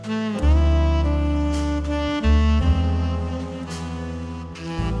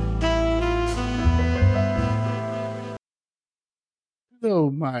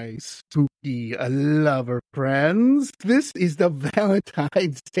my spooky lover friends. This is the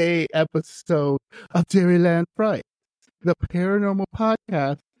Valentine's Day episode of Dairyland Fright, the paranormal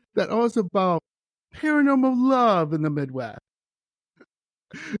podcast that is about paranormal love in the Midwest.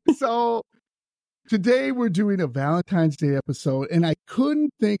 So today we're doing a Valentine's Day episode, and I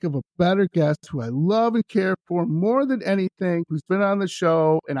couldn't think of a better guest who I love and care for more than anything, who's been on the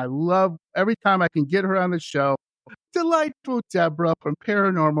show, and I love every time I can get her on the show. Delightful Deborah from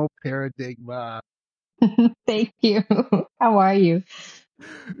Paranormal Paradigma. Thank you. How are you?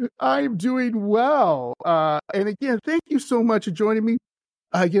 I'm doing well. And again, thank you so much for joining me.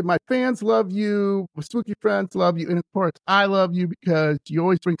 Again, my fans love you. My spooky friends love you. And of course, I love you because you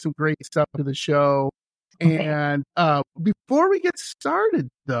always bring some great stuff to the show. Okay. And before we get started,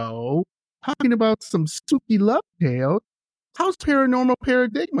 though, talking about some spooky love tales, how's Paranormal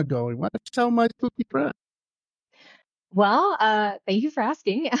Paradigma going? Why don't you tell my spooky friend? Well, thank you for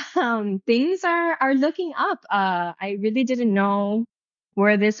asking. Things are looking up. I really didn't know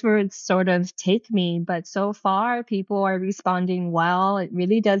where this would sort of take me, but so far people are responding well. It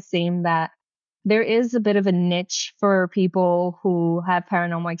really does seem that there is a bit of a niche for people who have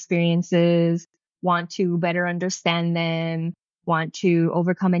paranormal experiences, want to better understand them, want to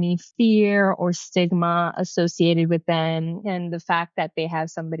overcome any fear or stigma associated with them. And the fact that they have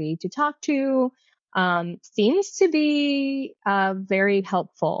somebody to talk to seems to be very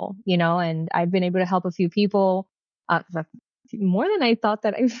helpful, and I've been able to help a few people, more than I thought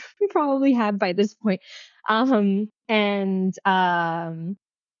that I probably had by this point. And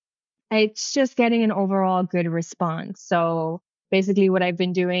it's just getting an overall good response. So basically what I've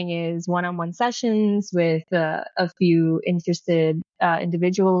been doing is one-on-one sessions with a few interested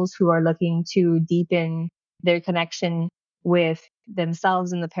individuals who are looking to deepen their connection with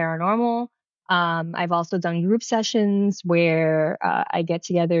themselves and the paranormal. I've also done group sessions where I get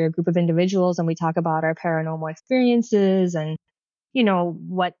together a group of individuals and we talk about our paranormal experiences and,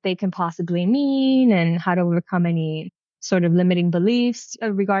 what they can possibly mean and how to overcome any sort of limiting beliefs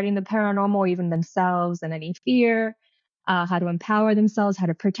regarding the paranormal, or even themselves, and any fear, how to empower themselves, how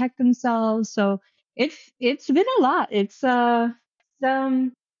to protect themselves. So it's been a lot. It's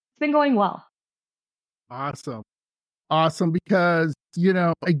been going well. Awesome. Because,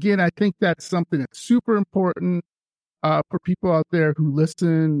 again, I think that's something that's super important for people out there who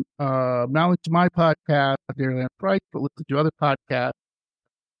listen, not only to my podcast, Dairyland Fright, but listen to other podcasts.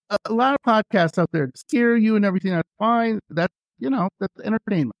 A lot of podcasts out there scare you and everything. That's fine. That's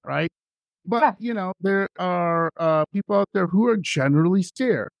entertainment, right? But, there are people out there who are generally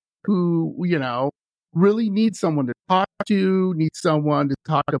scared, who, really need someone to talk to, need someone to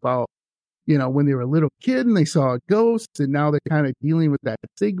talk about, when they were a little kid and they saw a ghost, and now they're kind of dealing with that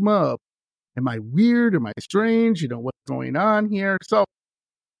stigma of, am I weird? Am I strange? What's going on here? So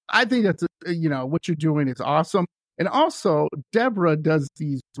I think that's, what you're doing is awesome. And also, Deborah does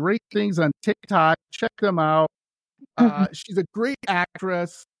these great things on TikTok. Check them out. She's a great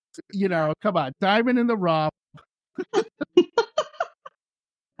actress. Come on, diamond in the rough.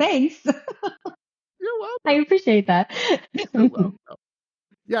 Thanks. You're welcome. I appreciate that. You're welcome.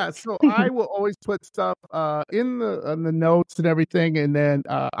 Yeah, so I will always put stuff in the notes and everything, and then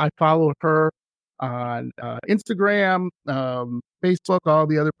I follow her on Instagram, Facebook, all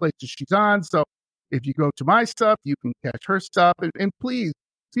the other places she's on. So if you go to my stuff, you can catch her stuff, and please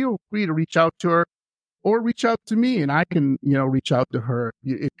feel free to reach out to her or reach out to me, and I can reach out to her.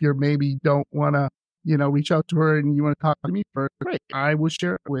 If you're maybe don't want to reach out to her and you want to talk to me first, great, I will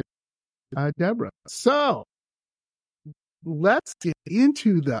share it with Deborah. So let's get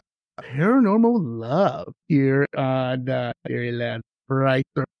into the paranormal love here on Dairyland Fright,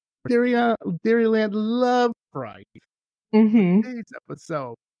 or Dairyland Love Fright. Today's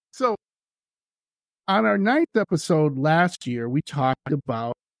episode. So, on our 9th episode last year, we talked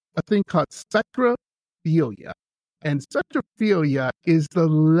about a thing called spectrophilia. And spectrophilia is the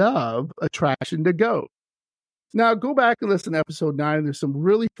love attraction to ghosts. Now, go back and listen to episode 9. There's some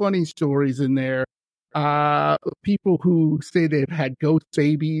really funny stories in there. People who say they've had ghost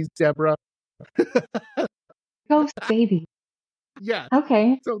babies, Deborah. Ghost baby. Yeah.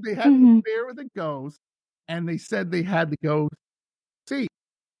 Okay. So they had an affair with a ghost, and they said they had the ghost see.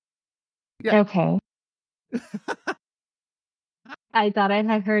 Yeah. Okay. I thought I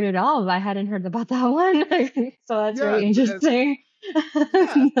had heard it all, but I hadn't heard about that one. So that's very interesting.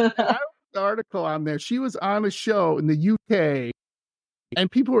 And I wrote the article on there. She was on a show in the UK, and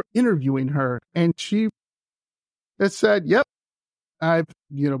people were interviewing her, and she had said, "Yep, I've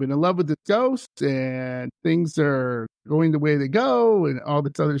been in love with this ghost, and things are going the way they go, and all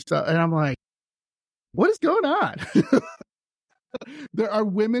this other stuff." And I'm like, "What is going on?" There are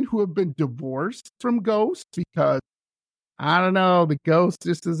women who have been divorced from ghosts because I don't know, the ghost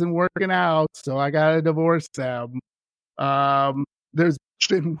just isn't working out, so I gotta divorce them. There's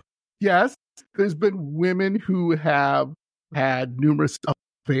been yes, there's been women who have had numerous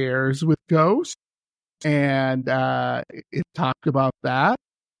affairs with ghosts, and it talked about that.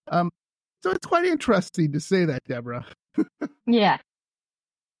 Um, so it's quite interesting to say that, Deborah. Yeah.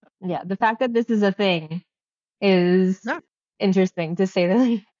 Yeah. The fact that this is a thing is Yeah, interesting to say the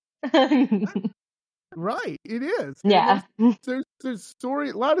least. right. It is, and Yeah. there's story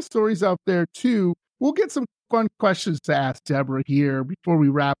a lot of stories out there too. We'll get some fun questions to ask Deborah here before we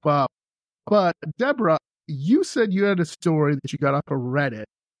wrap up. But Deborah, you said you had a story that you got off of Reddit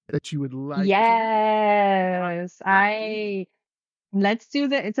that you would like to read. Yes. Right. Let's do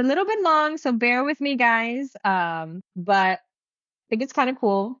the it's a little bit long, so bear with me guys. But I think it's kind of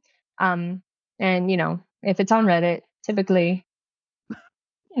cool. Um, and if it's on Reddit, typically,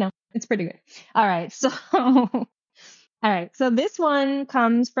 it's pretty good. All right. So all right. So this one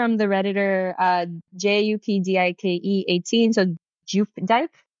comes from the Redditor Jupdike 18. So Jupdike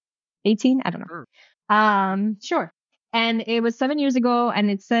 18? I don't Sure. know. Sure. And it was 7 years ago,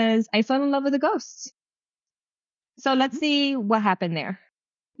 and it says, I fell in love with a ghost. So let's see what happened there.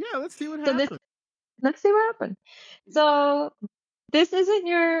 Yeah, let's see what So this happens. let's see what happened. So this isn't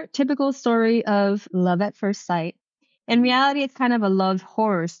your typical story of love at first sight. In reality, it's kind of a love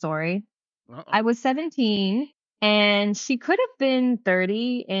horror story. I Uh-oh. was 17 and she could have been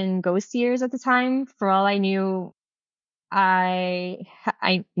 30 in ghost years at the time. For all I knew,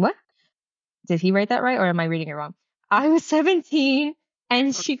 what? Did he write that right or am I reading it wrong? I was 17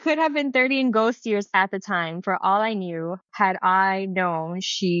 and she could have been 30 in ghost years at the time. For all I knew, had I known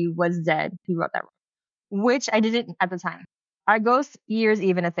she was dead. He wrote that wrong, which I didn't at the time. Are ghost years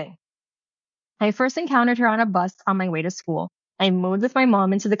even a thing? I first encountered her on a bus on my way to school. I moved with my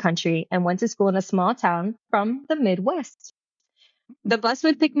mom into the country and went to school in a small town from the Midwest. The bus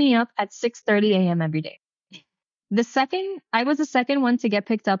would pick me up at 6:30 a.m. every day. I was the second one to get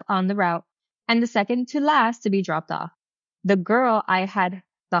picked up on the route and the second to last to be dropped off. The girl I had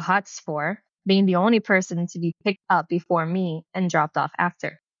the hots for being the only person to be picked up before me and dropped off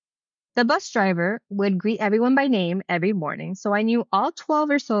after. The bus driver would greet everyone by name every morning, so I knew all 12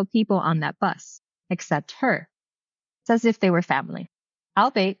 or so people on that bus, except her. It's as if they were family,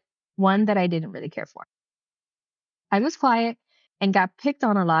 albeit one that I didn't really care for. I was quiet and got picked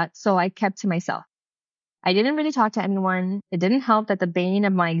on a lot, so I kept to myself. I didn't really talk to anyone. It didn't help that the bane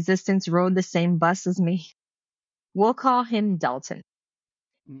of my existence rode the same bus as me. We'll call him Dalton.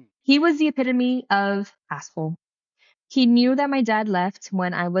 Mm. He was the epitome of asshole. He knew that my dad left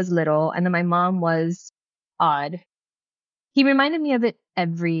when I was little and that my mom was odd. He reminded me of it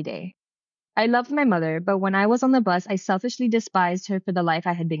every day. I loved my mother, but when I was on the bus, I selfishly despised her for the life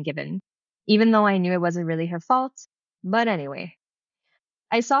I had been given, even though I knew it wasn't really her fault. But anyway,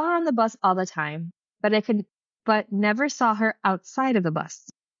 I saw her on the bus all the time, but never saw her outside of the bus.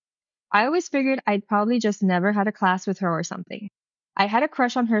 I always figured I'd probably just never had a class with her or something. I had a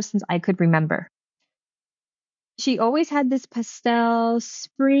crush on her since I could remember. She always had this pastel,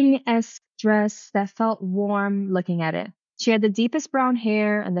 spring-esque dress that felt warm looking at it. She had the deepest brown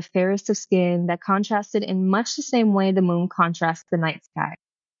hair and the fairest of skin that contrasted in much the same way the moon contrasts the night sky.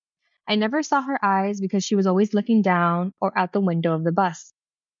 I never saw her eyes because she was always looking down or out the window of the bus.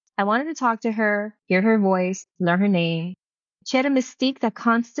 I wanted to talk to her, hear her voice, learn her name. She had a mystique that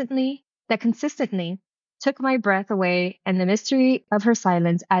consistently took my breath away, and the mystery of her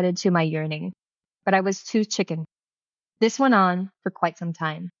silence added to my yearning. But I was too chicken. This went on for quite some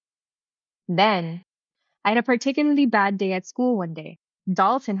time. Then, I had a particularly bad day at school one day.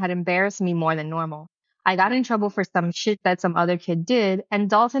 Dalton had embarrassed me more than normal. I got in trouble for some shit that some other kid did, and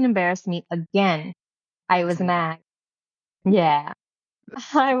Dalton embarrassed me again. I was Oh, wow. mad. Yeah,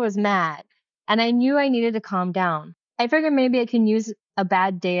 I was mad. And I knew I needed to calm down. I figured maybe I can use a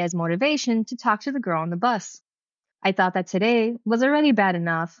bad day as motivation to talk to the girl on the bus. I thought that today was already bad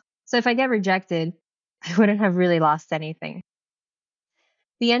enough, so if I get rejected, I wouldn't have really lost anything.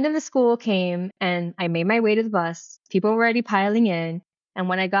 The end of the school came and I made my way to the bus. People were already piling in. And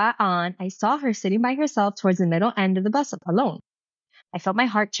when I got on, I saw her sitting by herself towards the middle end of the bus alone. I felt my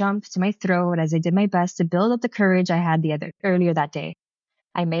heart jump to my throat as I did my best to build up the courage I had earlier that day.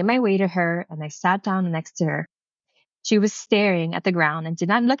 I made my way to her and I sat down next to her. She was staring at the ground and did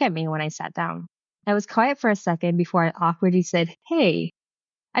not look at me when I sat down. I was quiet for a second before I awkwardly said, "Hey,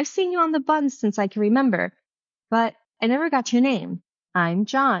 I've seen you on the bus since I can remember, but I never got your name. I'm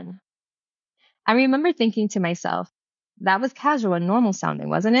John." I remember thinking to myself, that was casual and normal sounding,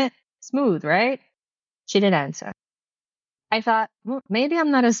 wasn't it? Smooth, right? She didn't answer. I thought, well, maybe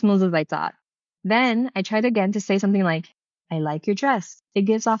I'm not as smooth as I thought. Then I tried again to say something like, I like your dress. It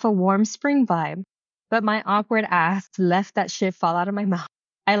gives off a warm spring vibe. But my awkward ass left that shit fall out of my mouth.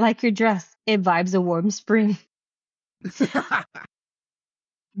 I like your dress. It vibes a warm spring.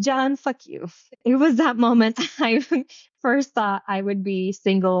 John, fuck you. It was that moment I first thought I would be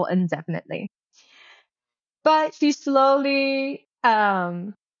single indefinitely. But she slowly,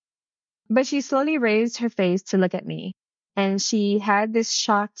 um, but she slowly raised her face to look at me, and she had this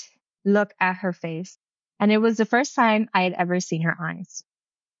shocked look at her face, and it was the first time I had ever seen her eyes.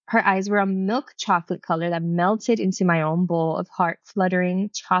 Her eyes were a milk chocolate color that melted into my own bowl of heart fluttering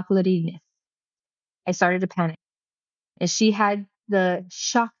chocolatiness. I started to panic, and she had the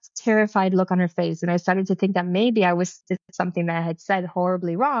shocked, terrified look on her face, and I started to think that maybe I was did something that I had said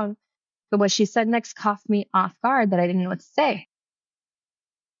horribly wrong. But what she said next caught me off guard that I didn't know what to say.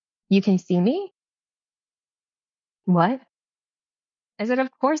 You can see me? What? I said, of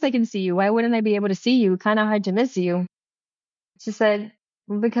course I can see you. Why wouldn't I be able to see you? Kind of hard to miss you. She said,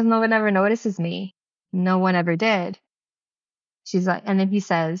 "Well, because no one ever notices me. No one ever did." She's like, and then he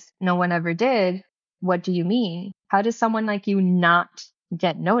says, no one ever did. What do you mean? How does someone like you not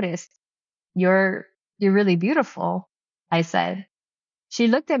get noticed? You're, you're really beautiful, I said. She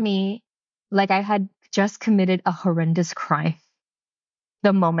looked at me like I had just committed a horrendous crime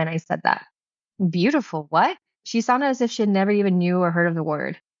the moment I said that. Beautiful, what? She sounded as if she had never even knew or heard of the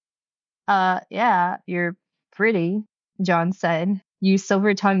word. Yeah, you're pretty, John said. You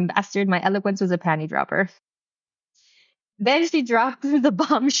silver-tongued bastard, my eloquence was a panty dropper. Then she dropped the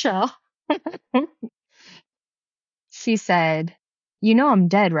bombshell. She said, you know I'm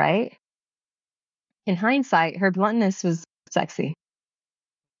dead, right? In hindsight, her bluntness was sexy.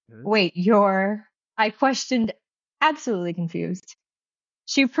 Wait, you're... I questioned, absolutely confused.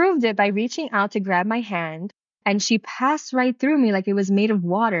 She proved it by reaching out to grab my hand, and she passed right through me like it was made of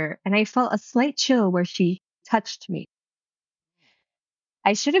water, and I felt a slight chill where she touched me.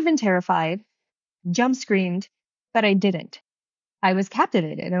 I should have been terrified, jump screamed, but I didn't. I was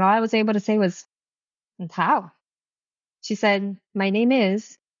captivated, and all I was able to say was, how? She said, my name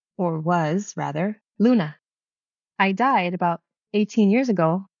is, or was rather, Luna. I died about 18 years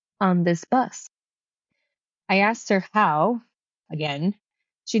ago on this bus. I asked her how, again.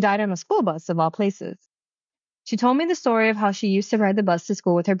 She died on a school bus of all places. She told me the story of how she used to ride the bus to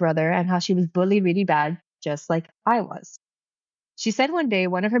school with her brother and how she was bullied really bad, just like I was. She said one day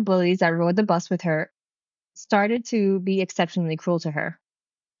one of her bullies that rode the bus with her started to be exceptionally cruel to her.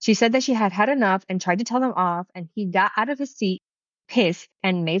 She said that she had had enough and tried to tell him off, and he got out of his seat, pissed,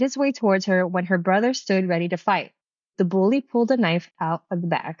 and made his way towards her when her brother stood ready to fight. The bully pulled a knife out of the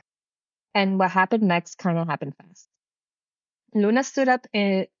bag, and what happened next kind of happened fast. Luna stood up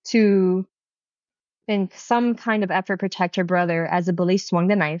to, in some kind of effort, protect her brother as the bully swung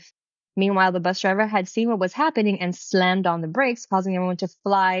the knife. Meanwhile, the bus driver had seen what was happening and slammed on the brakes, causing everyone to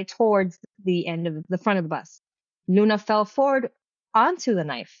fly towards the end of the front of the bus. Luna fell forward onto the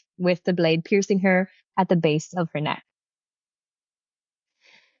knife, with the blade piercing her at the base of her neck.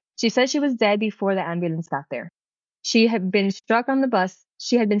 She said she was dead before the ambulance got there. She had been stuck on the bus.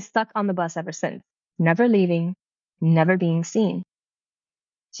 She had been stuck on the bus ever since, never leaving, never being seen.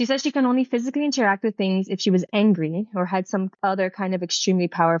 She said she can only physically interact with things if she was angry or had some other kind of extremely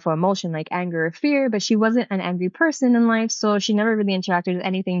powerful emotion like anger or fear, but she wasn't an angry person in life, so she never really interacted with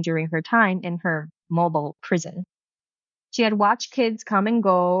anything during her time in her mobile prison. She had watched kids come and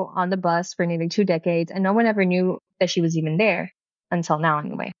go on the bus for nearly 2 decades, and no one ever knew that she was even there, until now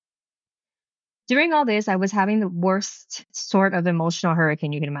anyway. During all this, I was having the worst sort of emotional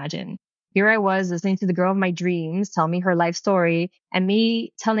hurricane you can imagine. Here I was listening to the girl of my dreams tell me her life story and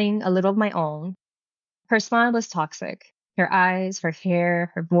me telling a little of my own. Her smile was toxic. Her eyes, her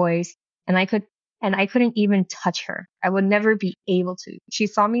hair, her voice, and I couldn't even touch her. I would never be able to. She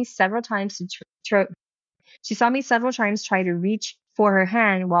saw me several times try to reach for her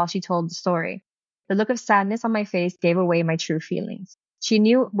hand while she told the story. The look of sadness on my face gave away my true feelings. She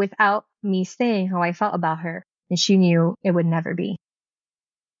knew without me saying how I felt about her, and she knew it would never be.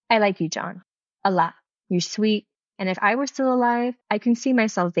 I like you, John. A lot. You're sweet, and if I were still alive, I can see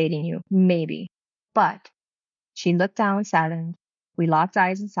myself dating you. Maybe. But she looked down, saddened. We locked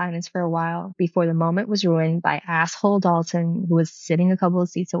eyes in silence for a while before the moment was ruined by asshole Dalton, who was sitting a couple of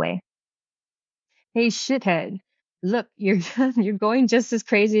seats away. Hey, shithead. Look, you're you're going just as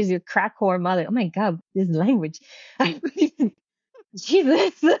crazy as your crack whore mother. Oh my god, this language.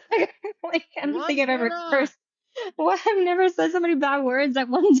 Jesus. Like, I don't think I've ever cursed. Well, I've never said so many bad words at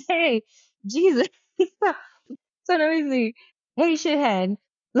one day. Jesus. So noisy. Hey, shithead.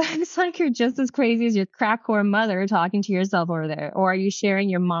 Looks like you're just as crazy as your crackcore mother talking to yourself over there. Or are you sharing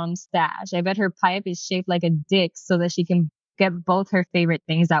your mom's stash? I bet her pipe is shaped like a dick so that she can get both her favorite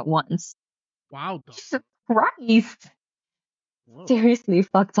things at once. Wow, Jesus Dalton. Christ. Whoa. Seriously,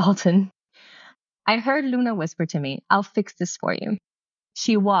 fuck Dalton. I heard Luna whisper to me, I'll fix this for you.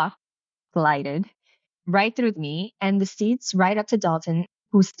 She walked, glided, right through me and the seats right up to Dalton,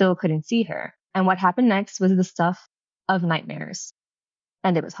 who still couldn't see her. And what happened next was the stuff of nightmares.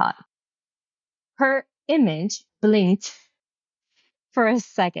 And it was hot. Her image blinked for a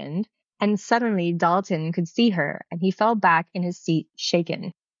second, and suddenly Dalton could see her, and he fell back in his seat,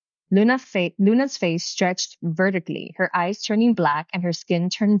 shaken. Luna's face stretched vertically, her eyes turning black and her skin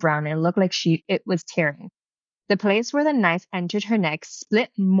turned brown, and it looked like it was tearing. The place where the knife entered her neck split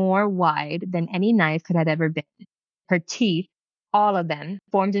more wide than any knife could have ever been. Her teeth, all of them,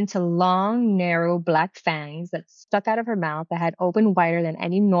 formed into long, narrow black fangs that stuck out of her mouth that had opened wider than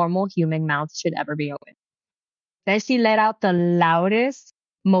any normal human mouth should ever be open. Then she let out the loudest,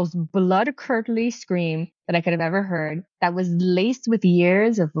 most blood-curdling scream that I could have ever heard that was laced with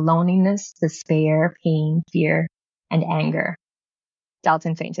years of loneliness, despair, pain, fear, and anger.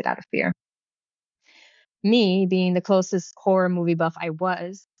 Dalton fainted out of fear. Me being the closest horror movie buff I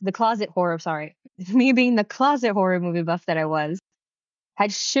was, the closet horror, sorry, me being the closet horror movie buff that I was,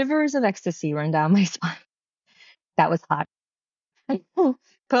 had shivers of ecstasy run down my spine. That was hot.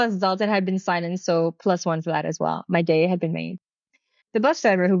 Plus, Dalton had been silenced, so plus one for that as well. My day had been made. The bus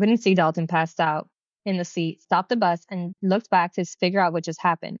driver, who couldn't see Dalton passed out in the seat, stopped the bus and looked back to figure out what just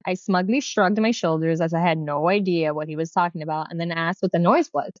happened. I smugly shrugged my shoulders as I had no idea what he was talking about and then asked what the noise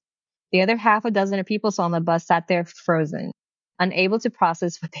was. The other half a dozen of people on the bus sat there frozen, unable to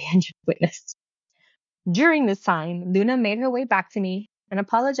process what they had just witnessed. During this time, Luna made her way back to me and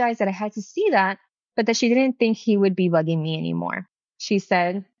apologized that I had to see that, but that she didn't think he would be bugging me anymore. She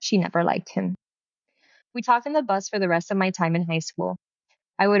said she never liked him. We talked on the bus for the rest of my time in high school.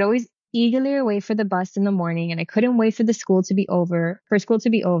 I would always eagerly wait for the bus in the morning, and I couldn't wait for school to be over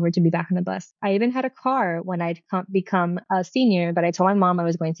to be back on the bus. I even had a car when I'd become a senior, but I told my mom I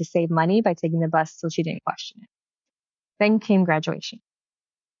was going to save money by taking the bus so she didn't question it. Then came graduation.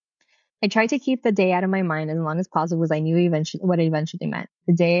 I tried to keep the day out of my mind as long as possible because I knew what it eventually meant.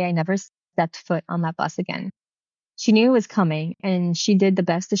 The day I never stepped foot on that bus again. She knew it was coming, and she did the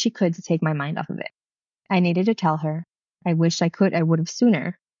best that she could to take my mind off of it. I needed to tell her. I wished I would have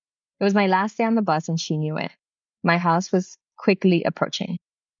sooner. It was my last day on the bus, and she knew it. My house was quickly approaching.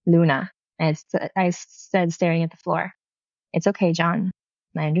 Luna, I said, staring at the floor. It's okay, John.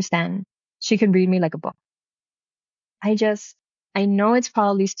 I understand. She could read me like a book. I know it's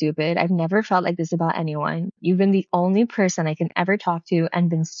probably stupid. I've never felt like this about anyone. You've been the only person I can ever talk to and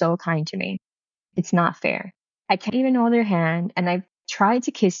been so kind to me. It's not fair. I can't even hold your hand, and I've tried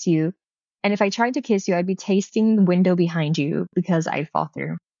to kiss you. And if I tried to kiss you, I'd be tasting the window behind you because I'd fall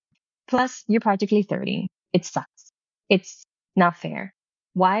through. Plus, you're practically 30. It sucks. It's not fair.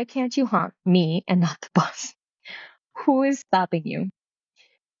 Why can't you haunt me and not the bus? Who is stopping you?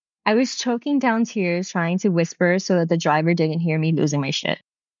 I was choking down tears, trying to whisper so that the driver didn't hear me losing my shit.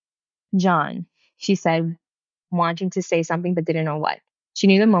 John, she said, wanting to say something but didn't know what. She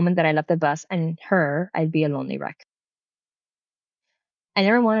knew the moment that I left the bus and her, I'd be a lonely wreck. I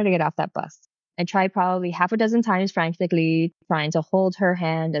never wanted to get off that bus. I tried probably half a dozen times frantically trying to hold her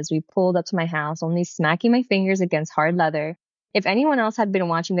hand as we pulled up to my house, only smacking my fingers against hard leather. If anyone else had been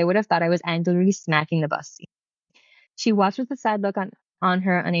watching, they would have thought I was angrily smacking the bus seat. She watched with a sad look on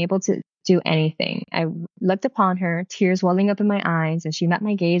her, unable to do anything. I looked upon her, tears welling up in my eyes, and she met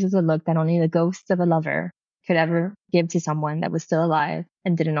my gaze with a look that only the ghost of a lover could ever give to someone that was still alive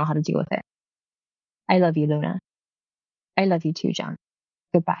and didn't know how to deal with it. I love you, Luna. I love you too, John.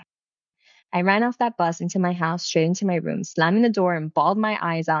 Goodbye. I ran off that bus into my house, straight into my room, slamming the door and bawled my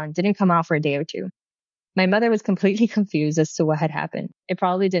eyes out and didn't come out for a day or two. My mother was completely confused as to what had happened. It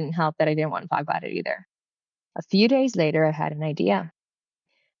probably didn't help that I didn't want to talk about it either. A few days later, I had an idea.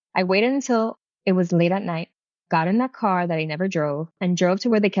 I waited until it was late at night, got in that car that I never drove, and drove to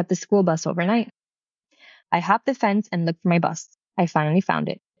where they kept the school bus overnight. I hopped the fence and looked for my bus. I finally found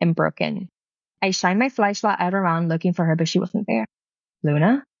it and broke in. I shined my flashlight out around looking for her, but she wasn't there.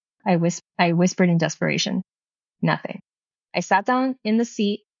 Luna? I whispered in desperation. Nothing. I sat down in the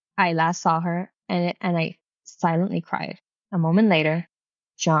seat I last saw her, and I silently cried. A moment later,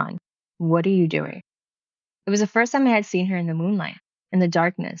 John, what are you doing? It was the first time I had seen her in the moonlight. In the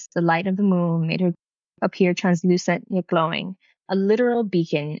darkness, the light of the moon made her appear translucent yet glowing, a literal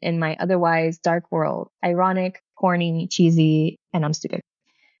beacon in my otherwise dark world. Ironic, corny, cheesy, and I'm stupid.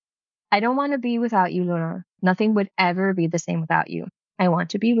 I don't want to be without you, Luna. Nothing would ever be the same without you. I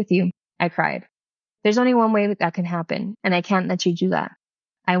want to be with you, I cried. There's only one way that can happen, and I can't let you do that.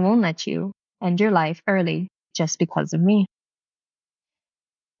 I won't let you end your life early just because of me.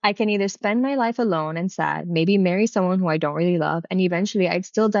 I can either spend my life alone and sad, maybe marry someone who I don't really love, and eventually I'd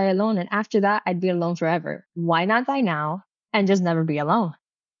still die alone, and after that, I'd be alone forever. Why not die now and just never be alone?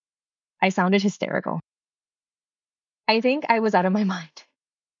 I sounded hysterical. I think I was out of my mind.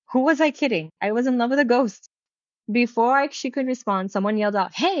 Who was I kidding? I was in love with a ghost. Before she could respond, someone yelled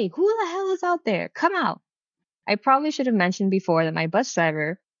out, "Hey, who the hell is out there? Come out." I probably should have mentioned before that my bus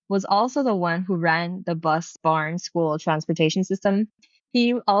driver was also the one who ran the bus barn school transportation system.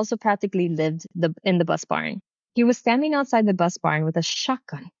 He also practically lived in the bus barn. He was standing outside the bus barn with a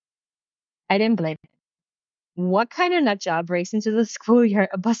shotgun. I didn't blame him. What kind of nut job breaks into the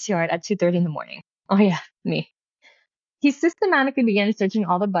bus yard at 2:30 in the morning? Oh yeah, me. He systematically began searching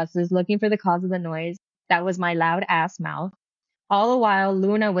all the buses, looking for the cause of the noise. That was my loud ass mouth. All the while,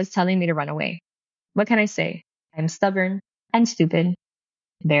 Luna was telling me to run away. What can I say? I'm stubborn and stupid.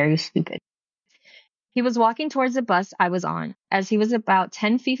 Very stupid. He was walking towards the bus I was on. As he was about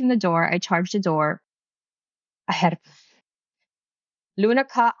 10 feet from the door, I charged the door ahead of him. Luna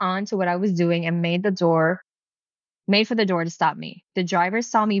caught on to what I was doing and made for the door to stop me. The driver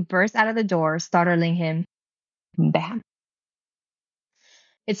saw me burst out of the door, startling him. Bam.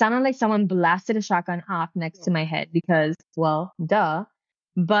 It sounded like someone blasted a shotgun off next to my head because, well, duh.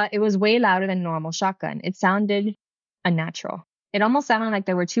 But it was way louder than normal shotgun. It sounded unnatural. It almost sounded like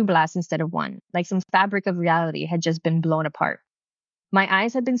there were two blasts instead of one, like some fabric of reality had just been blown apart. My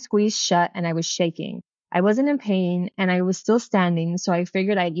eyes had been squeezed shut and I was shaking. I wasn't in pain and I was still standing, so I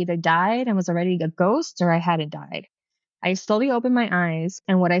figured I'd either died and was already a ghost or I hadn't died. I slowly opened my eyes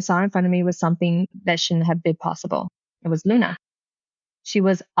and what I saw in front of me was something that shouldn't have been possible. It was Luna. She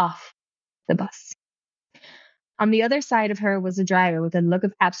was off the bus. On the other side of her was the driver with a look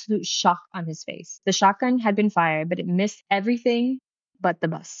of absolute shock on his face. The shotgun had been fired, but it missed everything but the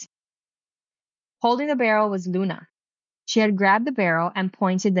bus. Holding the barrel was Luna. She had grabbed the barrel and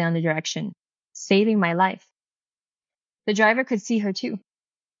pointed down the direction, saving my life. The driver could see her too.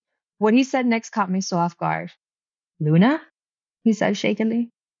 What he said next caught me so off guard. "Luna?" he said shakily.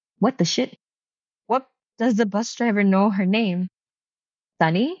 "What the shit? What does the bus driver know her name?"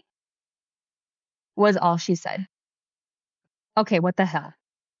 "Sunny?" was all she said. Okay, what the hell?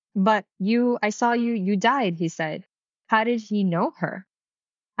 "But I saw you died," he said. "How did he know her?"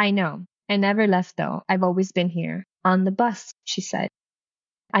 "I know. I never left though. I've always been here. On the bus," she said.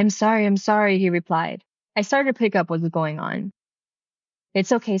 I'm sorry, he replied. I started to pick up what was going on.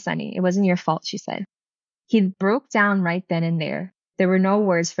 "It's okay, Sunny. It wasn't your fault," she said. He broke down right then and there. There were no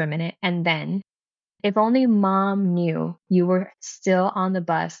words for a minute, and then, "If only Mom knew you were still on the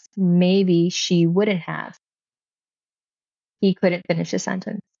bus, maybe she wouldn't have." He couldn't finish the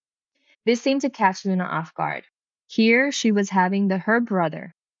sentence. This seemed to catch Luna off guard. Here she was having her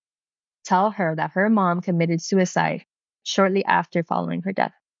brother tell her that her mom committed suicide shortly after following her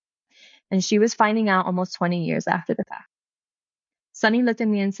death. And she was finding out almost 20 years after the fact. Sunny looked at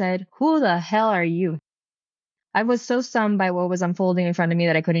me and said, "Who the hell are you?" I was so stunned by what was unfolding in front of me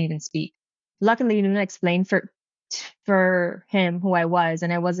that I couldn't even speak. Luckily, Luna explained for him who I was,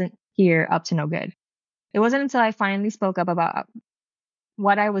 and I wasn't here up to no good. It wasn't until I finally spoke up about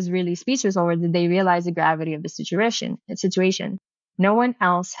what I was really speechless over did they realize the gravity of the situation. No one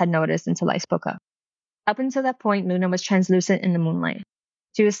else had noticed until I spoke up. Up until that point, Luna was translucent in the moonlight.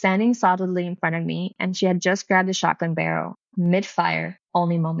 She was standing solidly in front of me, and she had just grabbed the shotgun barrel, mid-fire,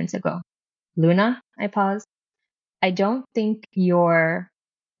 only moments ago. "Luna?" I paused. "I don't think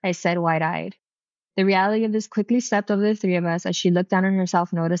I said wide-eyed. The reality of this quickly swept over the three of us as she looked down on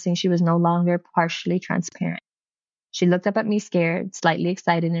herself, noticing she was no longer partially transparent. She looked up at me scared, slightly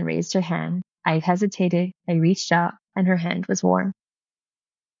excited, and raised her hand. I hesitated. I reached out, and her hand was warm.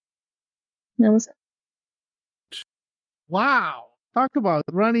 That was it. Wow. Talk about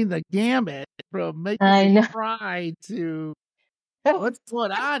running the gamut from making I me know. cry to what's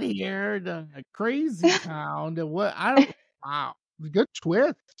going on here, the crazy town, and what I don't wow. Good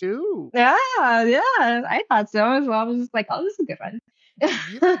twist too. Yeah, yeah, I thought so as well. I was just like, oh, this is a good Yeah,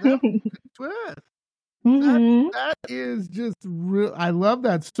 that was one. a good twist. That hmm that is just real I love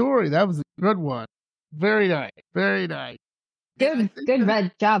that story. That was a good one. Very nice. Very nice. And I think Good that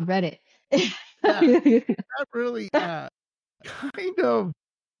red job, Reddit. yeah, that really kind of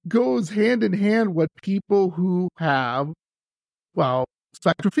goes hand in hand with people who have, well,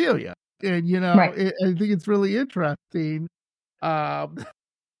 spectrophilia. And, Right. I think it's really interesting. Um,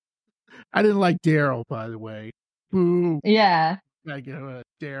 I didn't like Daryl, by the way. Boo. Yeah. I give it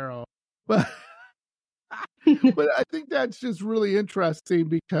Daryl. But But I think that's just really interesting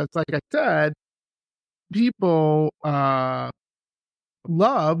because, like I said, people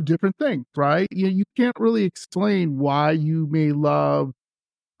love different things, right? You can't really explain why you may love,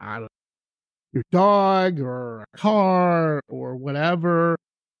 I don't know, your dog or a car or whatever.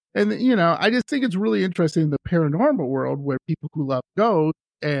 And I just think it's really interesting in the paranormal world where people who love ghosts,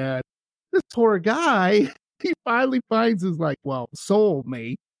 and this poor guy, he finally finds his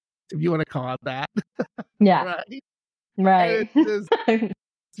soulmate, if you want to call it that, Yeah. right? And Right. it's just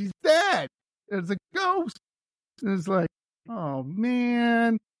she's dead. It's a ghost. And it's like, oh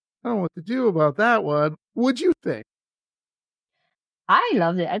man, I don't know what to do about that one. What'd you think? I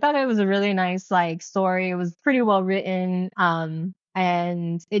loved it. I thought it was a really nice story. It was pretty well written.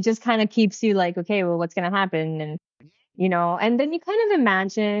 And it just kind of keeps you like, okay, well, what's gonna happen? And and then you kind of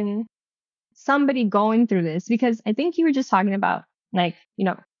imagine somebody going through this because I think you were just talking about like,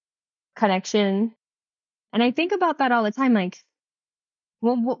 connection. And I think about that all the time. Like,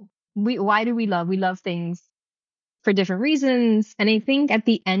 well, why do we love? We love things for different reasons. And I think at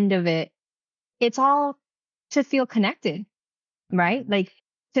the end of it, it's all to feel connected, right? Like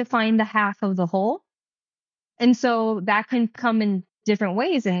to find the half of the whole. And so that can come in different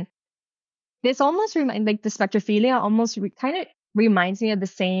ways. And this almost reminds, like the spectrophilia almost kind of reminds me of the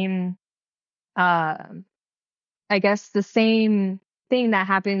same, uh, I guess, the same thing that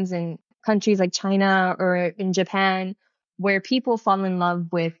happens in countries like China or in Japan, where people fall in love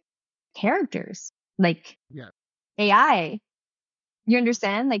with characters like Yeah. AI. You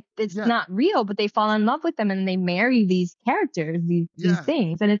understand? Like it's Yeah. not real, but they fall in love with them and they marry these characters, these Yeah.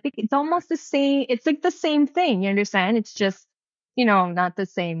 things. And I think it's Right. almost the same. It's like the same thing. You understand? It's just, not the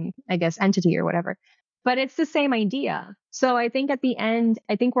same, I guess, entity or whatever. But it's the same idea. So I think at the end,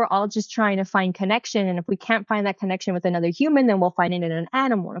 I think we're all just trying to find connection. And if we can't find that connection with another human, then we'll find it in an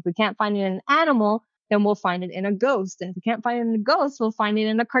animal. And if we can't find it in an animal, then we'll find it in a ghost. And if we can't find it in a ghost, we'll find it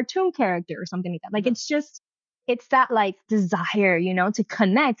in a cartoon character or something like that. Like Yeah. it's that like desire, to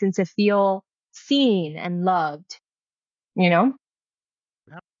connect and to feel seen and loved, you know?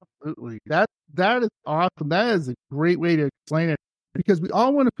 Absolutely. That is awesome. That is a great way to explain it because we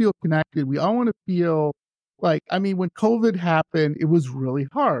all want to feel connected. We all want to feel like, I mean, when COVID happened, it was really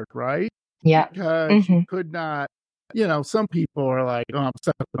hard, right? Yeah. Because you Hmm. could not, some people are like, oh, I'm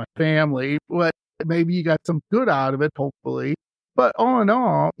stuck with my family, but maybe you got some good out of it, hopefully. But all in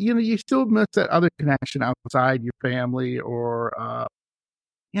all, you still miss that other connection outside your family or,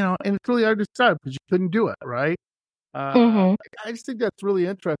 and it's really hard to describe because you couldn't do it, right? Uh, Hmm. I just think that's really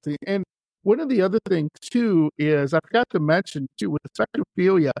interesting. And one of the other things too is I forgot to mention too with the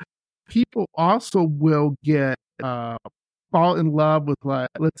spectrophilia, people also will get fall in love with like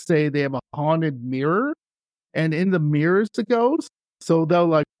let's say they have a haunted mirror and in the mirror is the ghost. So they'll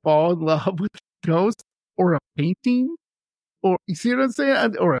like fall in love with the ghost or a painting or you see what I'm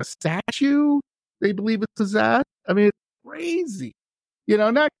saying? Or a statue they believe it's possessed. I mean, it's crazy.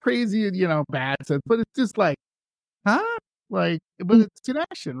 Not crazy in, bad sense, but it's just like huh? Like, but it's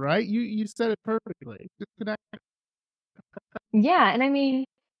connection, right? You said it perfectly. Just connect. Yeah. And I mean,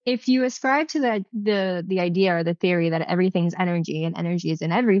 if you ascribe to the idea or the theory that everything's energy and energy is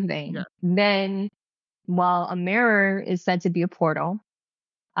in Yeah, everything, then while a mirror is said to be a portal,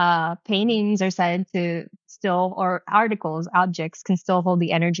 paintings are said to still, or articles, objects can still hold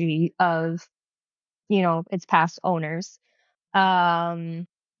the energy of, its past owners. Um,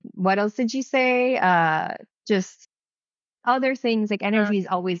 what else did you say? Just other things like yeah, energy is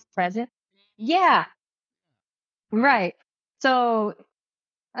always present. Yeah, right. right. So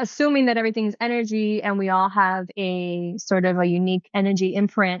assuming that everything's energy and we all have a sort of a unique energy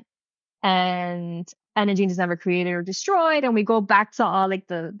imprint and energy is never created or destroyed and we go back to all like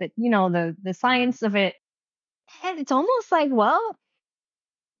the science of it and it's almost like well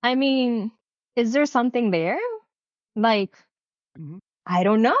I mean is there something there like Mhm, I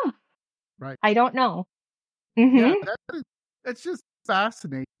don't know. right. I don't know. Yeah, Mhm. that's just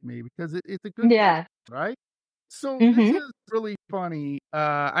fascinating me because it's a good question, Yeah. right? So this Mhm. is really funny.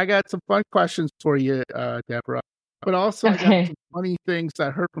 I got some fun questions for you, Deborah, but also I got Okay. some funny things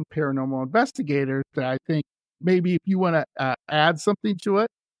I heard from paranormal investigators that I think maybe if you want to add something to it.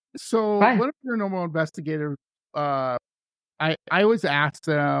 So Fine. one of the paranormal investigators uh, I always ask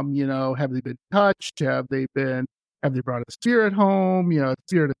them, have they been touched? Have they brought a spirit home?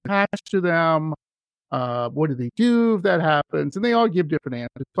 Spirit attached to them? What do they do if that happens? And they all give different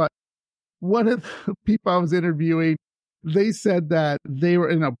answers. But one of the people I was interviewing, they said that they were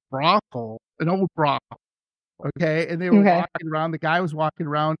in a brothel, an old brothel. Okay. And they were Okay. walking around. The guy was walking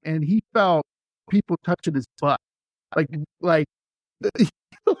around and he felt people touching his butt. Like, like,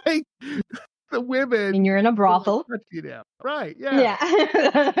 like women And you're in a were like brothel. touching him. Right, yeah.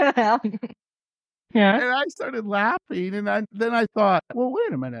 Yeah. Yeah. And I started laughing, and then I thought, well,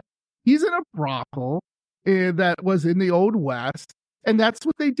 wait a minute. He's in a brothel that was in the Old West, and that's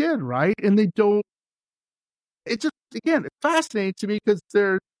what they did, right? And they don't. It just again, it fascinates me because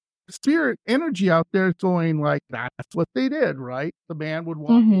there's spirit energy out there going like that's what they did, right? The man would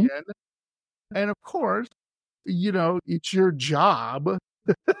walk Hmm. in, and of course, it's your job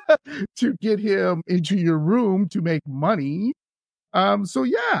to get him into your room to make money. So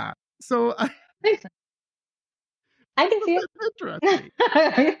yeah, so I, I can see that's interesting.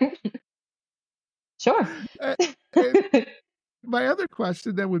 it. Sure. Uh, and my other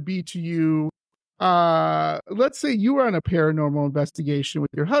question then would be to you, let's say you were on a paranormal investigation with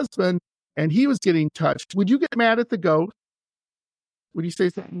your husband and he was getting touched. Would you get mad at the ghost? Would you say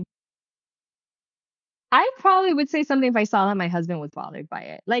something? I probably would say something if I saw that my husband was bothered by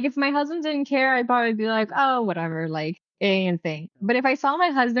it. Like if my husband didn't care, I'd probably be like, oh, whatever, like it ain't a thing. But if I saw my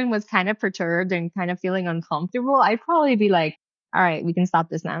husband was kind of perturbed and kind of feeling uncomfortable, I'd probably be like, all right, we can stop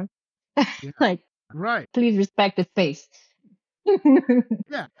this now. Yeah. Like, Right. please respect the space.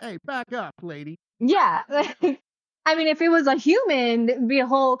 Yeah. Hey, back up, lady. Yeah. I mean, if it was a human, it'd be a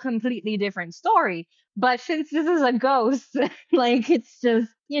whole completely different story. But since this is a ghost, like it's just,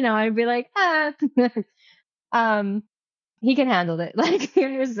 I'd be like, um, he can handle it. Like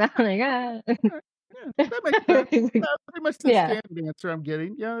you're just like, ah. Right. Yeah, that makes sense. That's pretty much the Yeah. standard answer I'm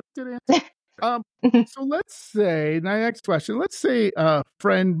getting. Yeah, that's a good answer. Um, so let's say, my next question, let's say a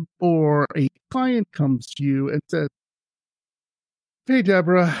friend or a client comes to you and says, hey,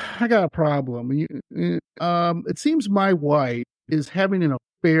 Deborah, I got a problem. It seems my wife is having an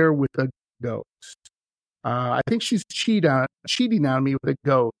affair with a ghost. I think she's cheating on me with a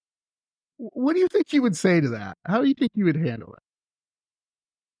ghost. What do you think you would say to that? How do you think you would handle it?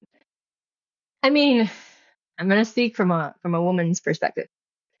 I mean, I'm gonna speak from a woman's perspective.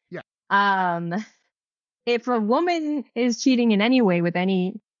 Yeah. Um, if a woman is cheating in any way with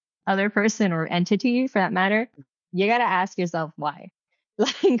any other person or entity for that matter, you gotta ask yourself why.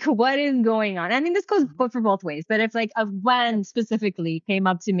 Like, what is going on? I mean, this goes for both ways, but if like a man specifically came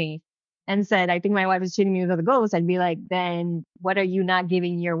up to me and said, I think my wife is cheating me with a ghost, I'd be like, then what are you not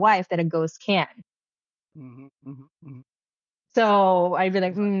giving your wife that a ghost can? Hmm, hmm, hmm. So I'd be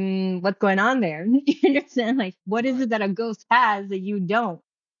like, Right. what's going on there? You understand? Like, what is Right. it that a ghost has that you don't?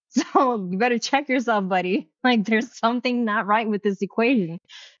 So you better check yourself, buddy. Like, there's something not right with this equation.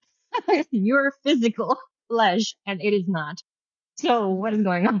 You're physical flesh and it is not. So what is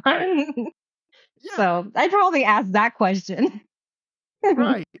going on? Yeah. So I'd probably ask that question.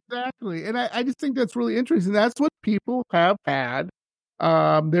 Right, exactly. And I just think that's really interesting. That's what people have had.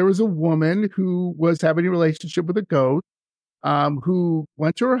 There was a woman who was having a relationship with a ghost, who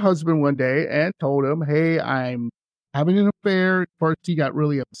went to her husband one day and told him, hey, I'm having an affair. At first, he got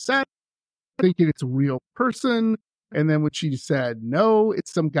really upset, thinking it's a real person. And then when she said, no,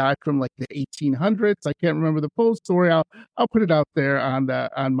 it's some guy from like the 1800s, I can't remember the full story. I'll put it out there on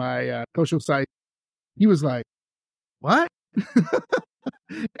my social site. He was like, what?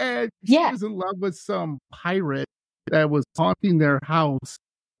 And she Yeah. was in love with some pirate that was haunting their house,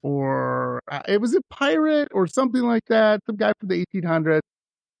 or it was a pirate or something like that, some guy from the 1800s.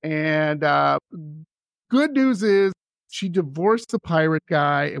 And good news is she divorced the pirate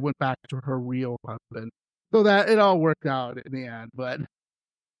guy and went back to her real husband. So that it all worked out in the end. But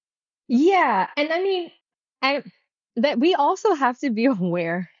Yeah. And I mean, I that we also have to be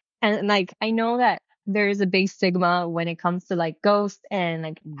aware. And like I know that there is a big stigma when it comes to like ghosts and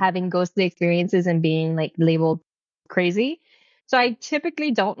like having ghostly experiences and being like labeled crazy. So I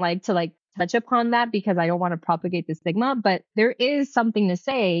typically don't like to like touch upon that because I don't want to propagate the stigma, but there is something to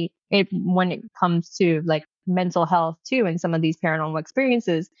say if when it comes to like mental health too and some of these paranormal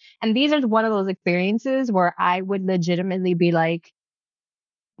experiences. And these are one of those experiences where I would legitimately be like,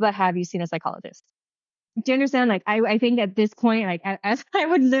 but have you seen a psychologist? Do you understand? Like, I think at this point, like, as I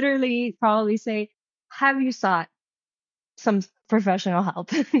would literally probably say, have you sought some professional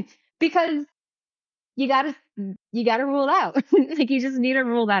help? Because you gotta, you gotta rule out. Like, you just need to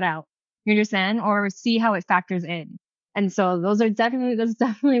rule that out. You understand? Or see how it factors in. And so that's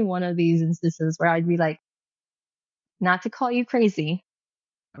definitely one of these instances where I'd be like, not to call you crazy,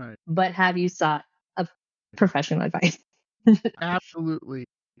 right. but have you sought a professional advice? Absolutely.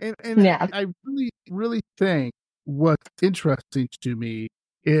 And Yeah. I really, really think what's interesting to me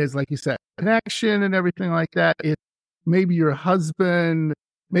is, like you said, connection and everything like that. It maybe your husband,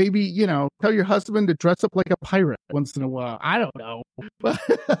 maybe, tell your husband to dress up like a pirate once in a while. I don't know. But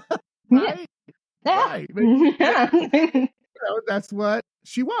Yeah. right? Yeah. Right. Maybe Yeah. that's what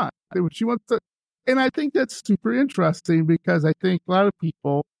she wants. She wants to And I think that's super interesting because I think a lot of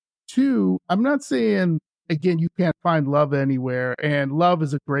people, too, I'm not saying, again, you can't find love anywhere and love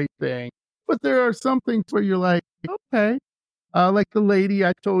is a great thing, but there are some things where you're like, okay, like the lady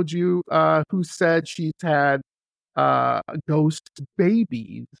I told you who said she's had ghost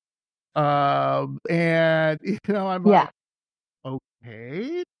babies. And, I'm Yeah. like,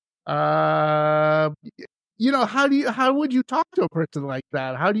 okay. Uh, how would you talk to a person like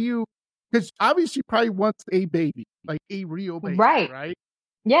that? How do you, because obviously she probably wants a baby, like a real baby, Right. right?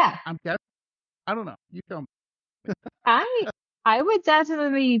 Yeah. I'm guessing. I don't know. You tell me. I I would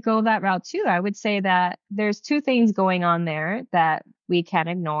definitely go that route too. I would say that there's two things going on there that we can't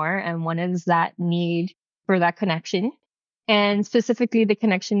ignore, and one is that need for that connection, and specifically the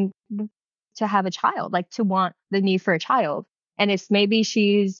connection to have a child, like to want the need for a child. And it's maybe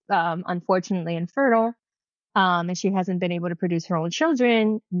she's unfortunately infertile, and she hasn't been able to produce her own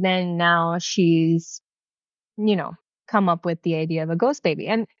children. Then now she's, you know, come up with the idea of a ghost baby,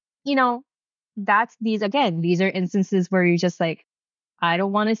 and you know, that's these are instances where you're just like, I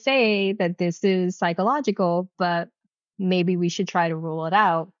don't want to say that this is psychological, but maybe we should try to rule it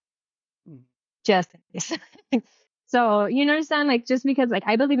out Mm. just in case. So, you understand, like, just because, like,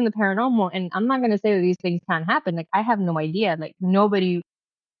 I believe in the paranormal, and I'm not going to say that these things can't happen. Like, I have no idea. Like, nobody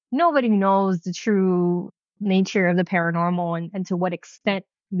knows the true nature of the paranormal, and to what extent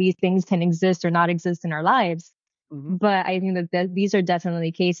these things can exist or not exist in our lives. Mhm. But I think that these are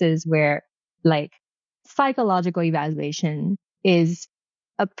definitely cases where, like, psychological evaluation is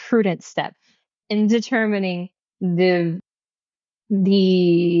a prudent step in determining the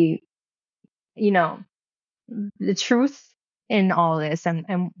you know the truth in all this, and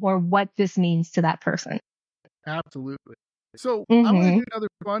or what this means to that person. Absolutely. So I'm going to Hmm. do another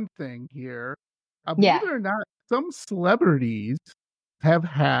fun thing here. Believe Yeah. it or not, some celebrities have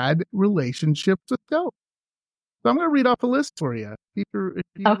had relationships with ghosts. So I'm going to read off a list for you. If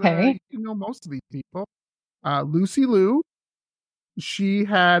Okay. you know most of these people, Lucy Liu, she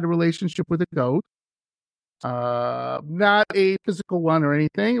had a relationship with a goat. Not a physical one or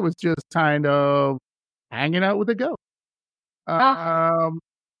anything. It was just kind of hanging out with a goat. Oh. Um,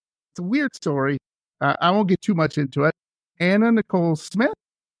 it's a weird story. I won't get too much into it. Anna Nicole Smith,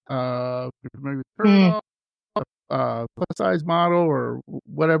 if you're familiar with Mm. her, plus size model or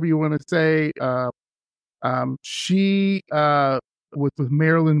whatever you want to say. She was with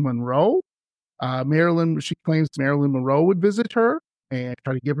Marilyn Monroe. She claims Marilyn Monroe would visit her and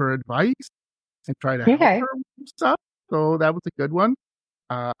try to give her advice and try to help Okay. her with stuff. So that was a good one.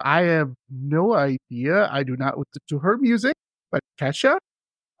 I have no idea. I do not listen to her music, but Kesha,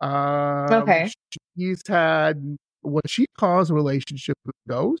 Okay. she's had what she calls a relationship with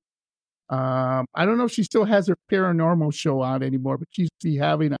ghosts. I don't know if she still has her paranormal show on anymore, but she used to be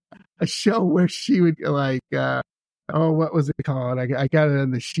having a show where she would like, oh, what was it called? I got it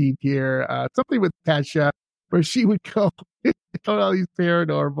on the sheet here. Something with Kesha, where she would go to all these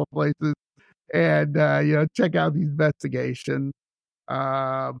paranormal places and check out these investigations.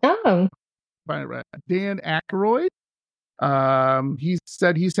 Oh. Find it right. Dan Aykroyd. He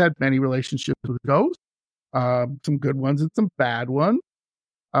said he's had many relationships with ghosts. Some good ones and some bad ones.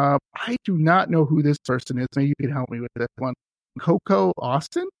 I do not know who this person is. Maybe you can help me with this one. Coco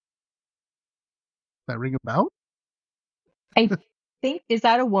Austin? That ring a bell? I think, is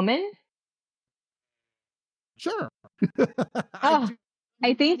that a woman? Sure. I Oh, do.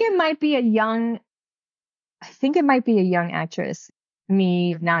 I think it might be a young. I think it might be a young actress.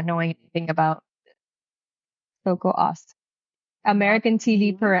 Me not knowing anything about Coco Ost. American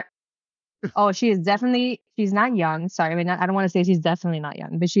TV per. Oh, she is definitely. She's not young. Sorry, I mean, I don't want to say she's definitely not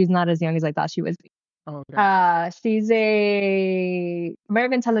young, but she's not as young as I thought she was. Oh, okay. She's a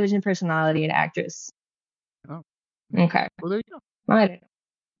American television personality and actress. Oh, Okay, well, there you go. I don't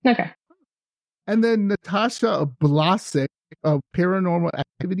know. Okay. And then Natasha Blasik of Paranormal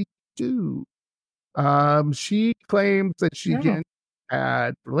Activity 2. She claims that she Oh. again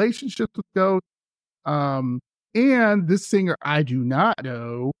had relationships with ghosts. Um, and this singer I do not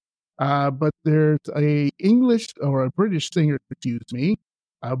know, but there's a English or a British singer, excuse me,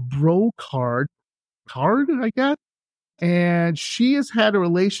 a card, I guess. And she has had a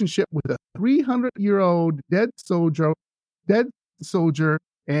relationship with a 300-year-old dead soldier,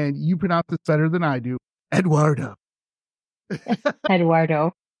 and you pronounce this better than I do, Eduardo.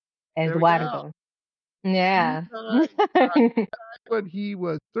 Eduardo. There we go. Eduardo. He Yeah. when he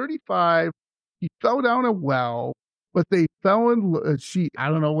was 35. He fell down a well, but they fell in. I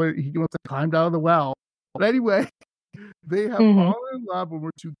don't know where he must have climbed out of the well. But anyway, they have Hmm. fallen in love and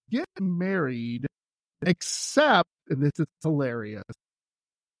were to get married, except, and this is hilarious,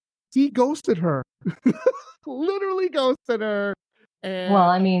 he ghosted her. Literally ghosted her. Well,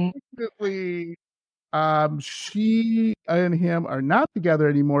 And I mean, unfortunately, she and him are not together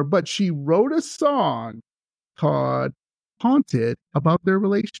anymore, but she wrote a song called Haunted about their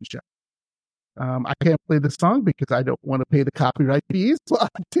relationship. I can't play the song because I don't want to pay the copyright fees. But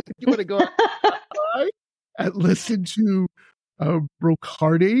if you want to go outside and listen to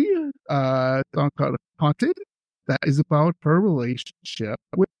Brocardi, song called Haunted, that is about her relationship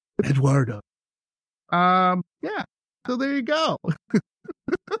with Eduardo. Yeah. So there you go.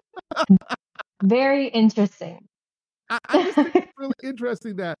 very interesting. I just think it's really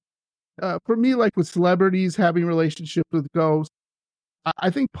interesting that for me, like with celebrities having relationships with ghosts, I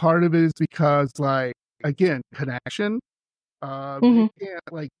think part of it is because, like, again, connection. They Hmm. can't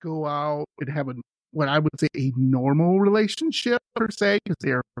like go out and have what I would say a normal relationship per se because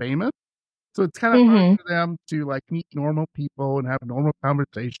they are famous. So it's kind of hard Hmm. for them to like meet normal people and have normal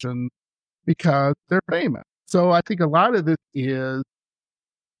conversations because they're famous. So I think a lot of this is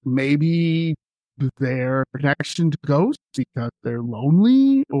maybe their connection to ghosts because they're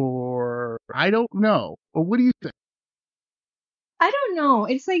lonely, or I don't know. Or what do you think? I don't know.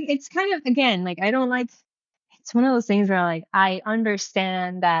 It's like, it's kind of, again, like, I don't like, it's one of those things where like, I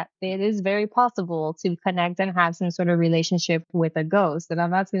understand that it is very possible to connect and have some sort of relationship with a ghost. And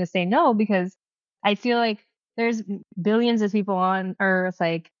I'm not going to say no, because I feel like there's billions of people on earth.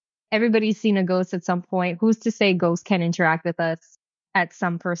 Like, everybody's seen a ghost at some point. Who's to say ghosts can interact with us at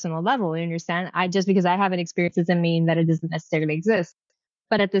some personal level? You understand? Just because I haven't experienced it doesn't mean that it doesn't necessarily exist.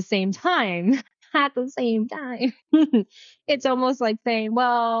 But at the same time, at the same time, it's almost like saying,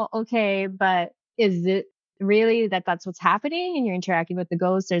 well, okay, but is it really that's what's happening and you're interacting with the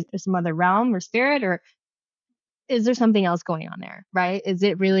ghost or some other realm or spirit, or is there something else going on there, right? Is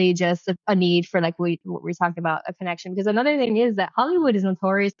it really just a need for, like, what we talked about, a connection? Because another thing is that Hollywood is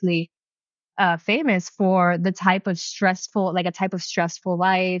notoriously famous for the type of stressful, like a type of stressful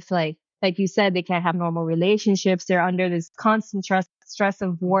life. Like you said, they can't have normal relationships. They're under this constant stress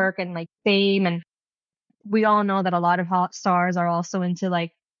of work and like fame. And we all know that a lot of hot stars are also into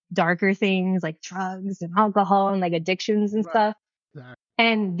like darker things like drugs and alcohol and like addictions and Right. stuff. Exactly.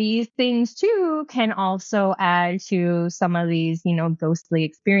 And these things too can also add to some of these, ghostly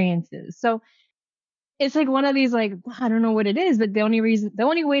experiences. So it's like one of these, like, I don't know what it is, but the only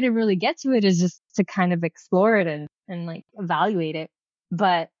way to really get to it is just to kind of explore it and like evaluate it.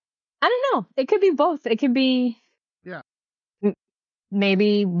 But I don't know. It could be both. It could be Yeah. m-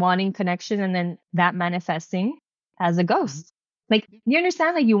 maybe wanting connection and then that manifesting as a Mhm. ghost. Like, you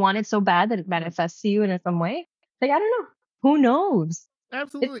understand? Like, you want it so bad that it manifests to you in some way. Like, I don't know. Who knows? It's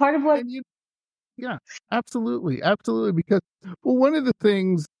Absolutely. part of what. And yeah, absolutely. Absolutely. Because, well, one of the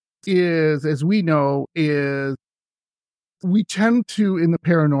things is, as we know, is we tend to, in the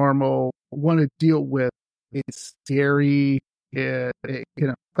paranormal, want to deal with it's scary. It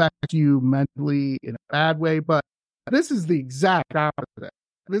can affect you mentally in a bad way. But this is the exact opposite.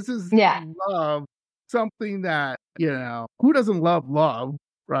 This is Yeah. love, something that, who doesn't love love,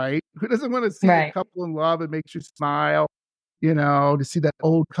 right? Who doesn't want to see a Right. couple in love? It makes you smile, to see that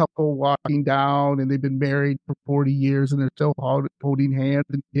old couple walking down and they've been married for 40 years and they're still holding hands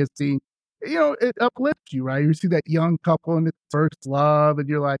and kissing. It uplifts you, right? You see that young couple in its first love and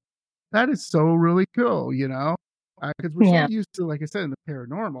you're like, that is so really cool, because we're so Yeah. used to, like I said, in the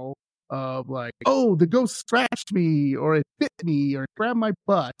paranormal of like, oh, the ghost scratched me or it bit me or it grabbed my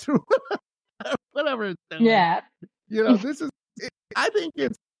butt or whatever it's doing. Yeah. This is, I think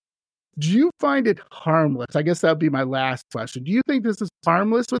it's, do you find it harmless? I guess that would be my last question. Do you think this is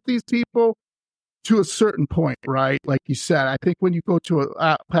harmless with these people to a certain point, right? Like you said, I think when you go to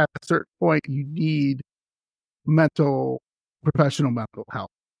past a certain point, you need professional mental health,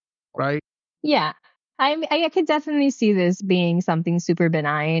 right? Yeah. I could definitely see this being something super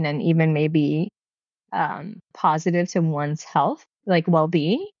benign and even maybe positive to one's health, like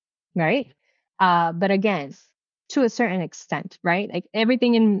well-being, right? But again, to a certain extent, right? Like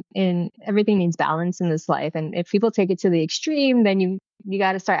everything in everything needs balance in this life, and if people take it to the extreme, then you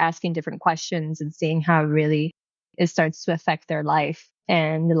got to start asking different questions and seeing how really it starts to affect their life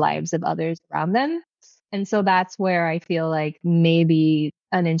and the lives of others around them. And so that's where I feel like maybe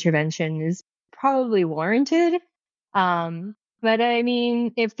an intervention is probably warranted. But I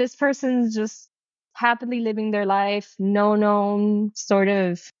mean, if this person's just happily living their life, no known sort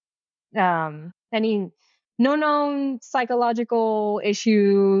of any no known psychological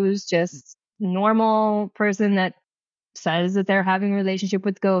issues, just normal person that says that they're having a relationship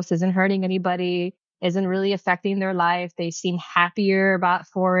with ghosts, isn't hurting anybody, isn't really affecting their life, they seem happier about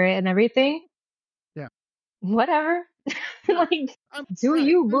for it and everything. Yeah. Whatever. Yeah. Like, I'm do right.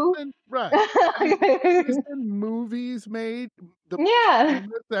 you, There's boo? been right. I mean, there's been movies made. The most Yeah.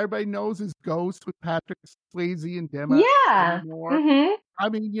 famous that everybody knows is Ghost with Patrick Swayze and Demi Yeah. Moore. Mm-hmm. I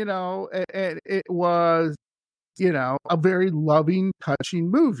mean, and it was, a very loving, touching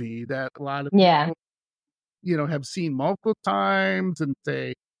movie that a lot of Yeah. people, have seen multiple times and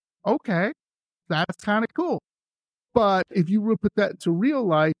say, okay, that's kind of cool. But if you were to put that to real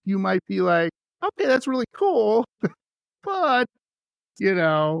life, you might be like, okay, that's really cool, but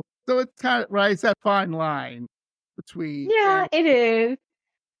so it's kind of right. It's that fine line between Yeah, and it is.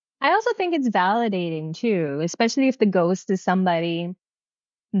 I also think it's validating too, especially if the ghost is somebody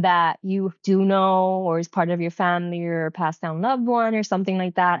that you do know or is part of your family or a passed down loved one or something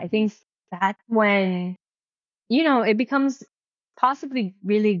like that. I think that's when, it becomes possibly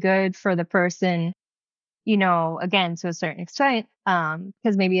really good for the person, again, to a certain extent,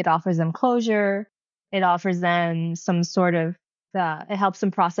 because maybe it offers them closure. It offers them some sort of, it helps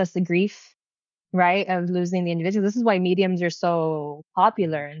them process the grief, right, of losing the individual. This is why mediums are so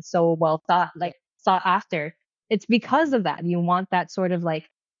popular and so well sought after. It's because of that. You want that sort of like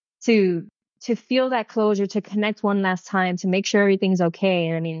to to feel that closure, to connect one last time, to make sure everything's okay.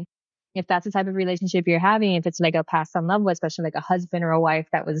 And I mean, if that's the type of relationship you're having, if it's like a past on loved one, especially like a husband or a wife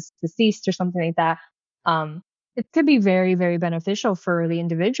that was deceased or something like that, um, it could be very, very beneficial for the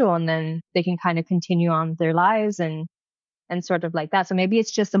individual, and then they can kind of continue on with their lives and sort of like that. So maybe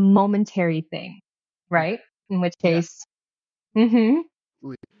it's just a momentary thing, right? In which yeah. case, mm-hmm.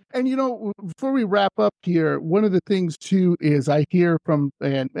 And before we wrap up here, one of the things too is I hear from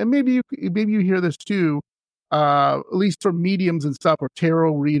and maybe you hear this too, at least from mediums and stuff, or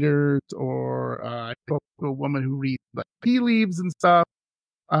tarot readers, or I spoke to a woman who reads like tea leaves and stuff.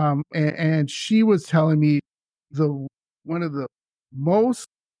 And she was telling me the one of the most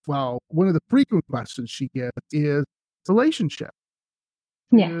one of the frequent questions she gets is relationship.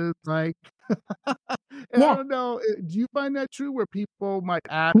 Yeah, Is like, and I yeah, don't know, do you find that true where people might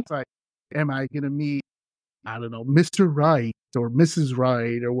ask, like, am I going to meet, I don't know, Mr. Right or Mrs.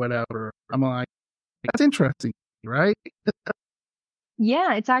 Right or whatever? I'm like, that's interesting, right?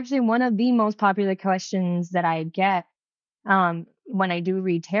 yeah. It's actually one of the most popular questions that I get when I do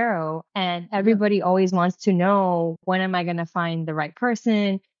read tarot, and Yeah. everybody always wants to know, when am I going to find the right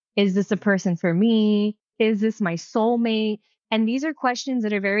person? Is this a person for me? Is this my soulmate? And these are questions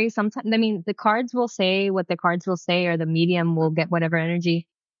that are very sometimes, I mean, the cards will say what the cards will say, or the medium will get whatever energy.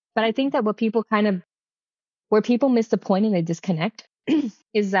 But I think that where people miss the point and they disconnect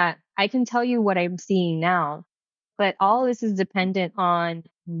is that I can tell you what I'm seeing now, but all this is dependent on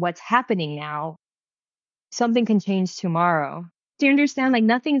what's happening now. Something can change tomorrow. Do you understand? Like,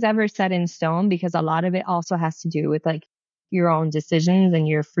 nothing's ever set in stone, because a lot of it also has to do with like your own decisions and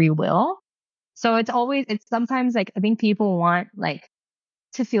your free will. So it's sometimes like, I think people want like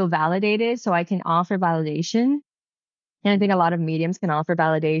to feel validated. So I can offer validation. And I think a lot of mediums can offer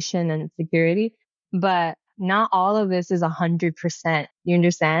validation and security, but not all of this is 100%. You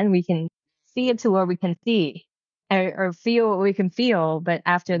understand? We can see it to where we can see, or feel what we can feel. But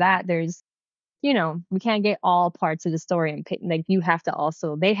after that, we can't get all parts of the story, and like they have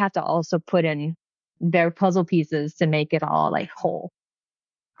to also put in their puzzle pieces to make it all like whole.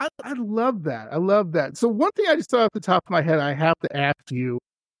 I love that. I love that. So one thing I just thought off the top of my head, I have to ask you,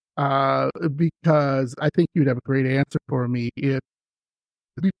 because I think you'd have a great answer for me. Is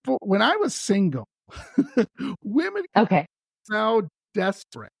before when I was single, women could Okay. smell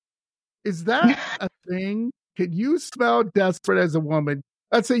desperate. Is that a thing? Can you smell desperate as a woman?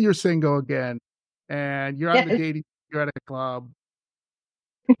 Let's say you're single again, and you're on the Yeah. you're at a club.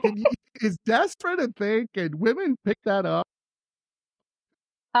 Can you, is desperate a thing? Can women pick that up?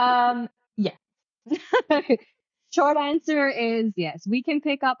 Yeah. Short answer is yes. We can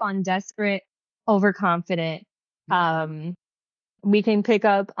pick up on desperate, overconfident. Um, we can pick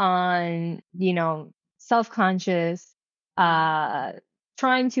up on, self-conscious, uh,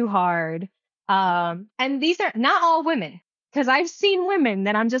 trying too hard. And these are not all women, because I've seen women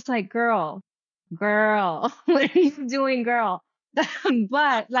that I'm just like, girl, what are you doing, girl?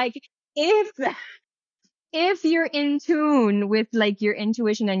 But like, if if you're in tune with like your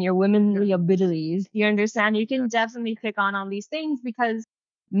intuition and your womanly abilities, you understand, you can definitely pick on these things, because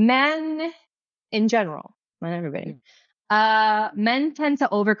men in general, not everybody, men tend to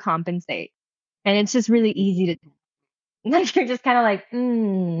overcompensate, and it's just really easy to like, you're just kind of like,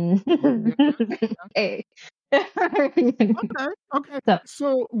 Yeah. okay. Okay. Okay. So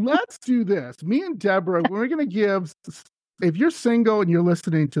So let's do this. Me and Deborah, we're going to give, if you're single and you're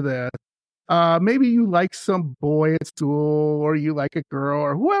listening to this, maybe you like some boy at school, or you like a girl,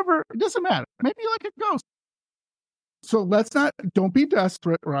 or whoever, it doesn't matter. Maybe you like a ghost. So don't be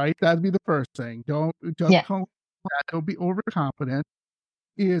desperate, right? That'd be the first thing. Don't Yeah. don't be overconfident.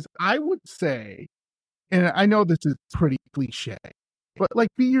 I would say, and I know this is pretty cliche, but like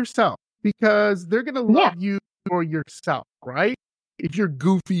be yourself because they're gonna Yeah. love you for yourself, right? If you're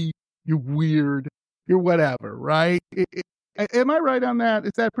goofy, you're weird, you're whatever, right? Am I right on that?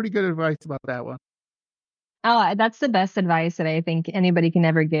 Is that pretty good advice about that one? Oh, that's the best advice that I think anybody can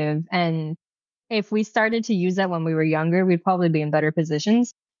ever give. And if we started to use that when we were younger, we'd probably be in better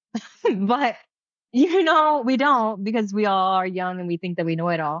positions. But we don't because we all are young and we think that we know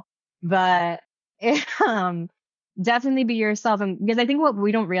it all. But definitely be yourself. And because I think what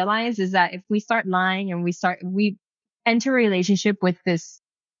we don't realize is that if we start lying and we enter a relationship with this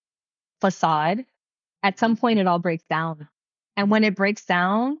facade, at some point it all breaks down. And when it breaks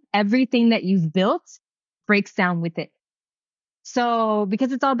down, everything that you've built breaks down with it. So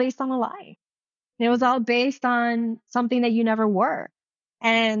because it's all based on a lie. It was all based on something that you never were.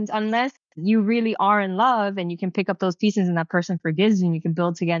 And unless you really are in love and you can pick up those pieces and that person forgives you and you can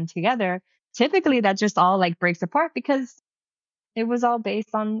build again together, typically that just all like breaks apart because it was all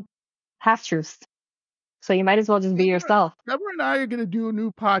based on half truths. So you might as well just be yourself. Deborah and I are going to do a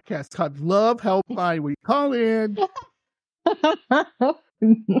new podcast called Love Helpline. We call in and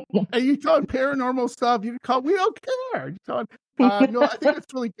you tell paranormal stuff. You can call, we don't care. You tell, no, I think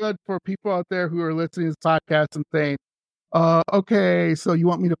it's really good for people out there who are listening to this podcast and saying, okay, so you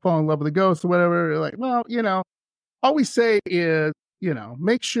want me to fall in love with a ghost or whatever. Like, well, all we say is,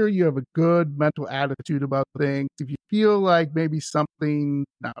 make sure you have a good mental attitude about things. If you feel like maybe something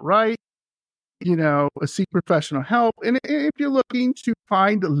not right, seek professional help. And if you're looking to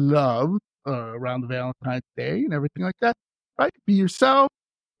find love around the Valentine's Day and everything like that, right? Be yourself.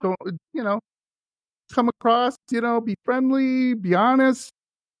 Don't, come across, be friendly, be honest.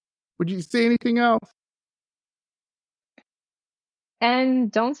 Would you say anything else?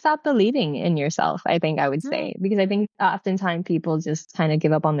 And don't stop believing in yourself, I think I would say, because I think oftentimes people just kind of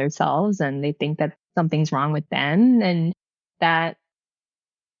give up on themselves and they think that something's wrong with them and that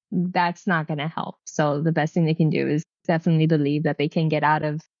that's not going to help. So the best thing they can do is definitely believe that they can get out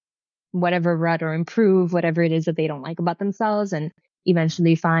of whatever rut or improve whatever it is that they don't like about themselves and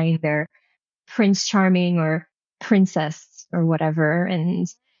eventually find their prince charming or princess or whatever and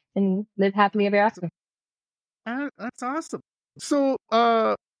live happily ever after. That's awesome. So,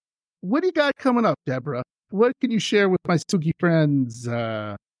 what do you got coming up, Deborah? What can you share with my spooky friends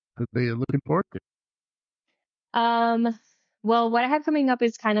that they're looking forward to? Well, what I have coming up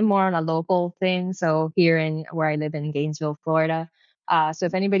is kind of more on a local thing. So here in where I live in Gainesville, Florida. So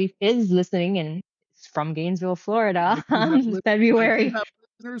if anybody is listening and is from Gainesville, Florida, I do February. have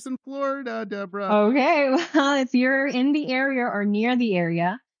listeners in Florida, Deborah. Okay, well, if you're in the area or near the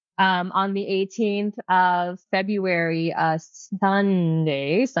area, on the 18th of February,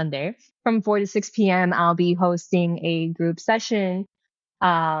 Sunday, from 4 to 6 p.m., I'll be hosting a group session.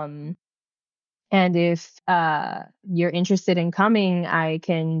 Um, and if you're interested in coming, I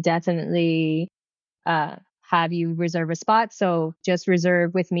can definitely have you reserve a spot. So just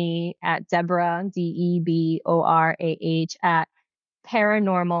reserve with me at Deborah, Deborah, at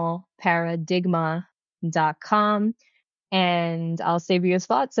paradigma.com. And I'll save you a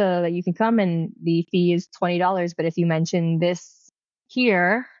spot so that you can come. And the fee is $20. But if you mention this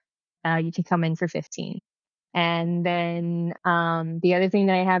here, you can come in for 15. And then the other thing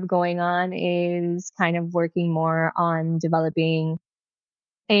that I have going on is kind of working more on developing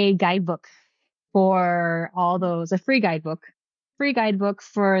a guidebook for all those, a free guidebook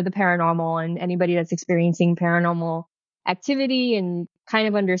for the paranormal and anybody that's experiencing paranormal activity and kind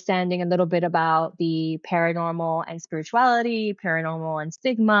of understanding a little bit about the paranormal and spirituality, paranormal and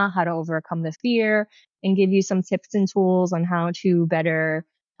stigma, how to overcome the fear, and give you some tips and tools on how to better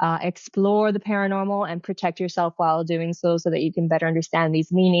explore the paranormal and protect yourself while doing so that you can better understand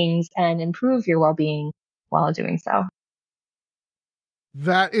these meanings and improve your well-being while doing so.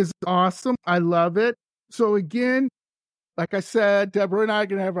 That is awesome. I love it. So again, like I said, Deborah and I are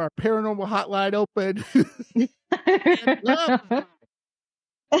going to have our paranormal hotline open.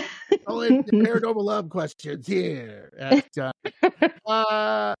 Paranormal love questions here.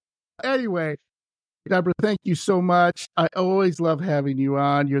 Anyway, Deborah, thank you so much. I always love having you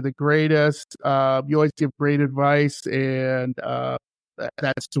on. You're the greatest. You always give great advice, and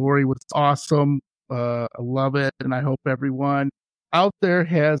that story was awesome. I love it, and I hope everyone out there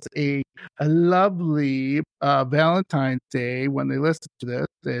has a lovely Valentine's Day when they listen to this.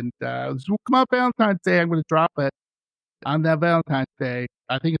 And this will come out Valentine's Day. I'm going to drop it on that Valentine's Day.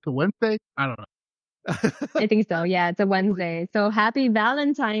 I think it's a Wednesday. I don't know. I think so. Yeah, it's a Wednesday. So happy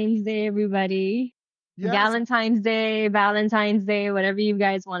Valentine's Day, everybody. Yes, Valentine's Day, whatever you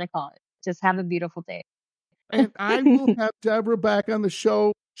guys want to call it. Just have a beautiful day. and I will have Deborah back on the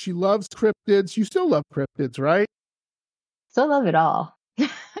show. She loves cryptids. You still love cryptids, right? Still love it all. Yeah,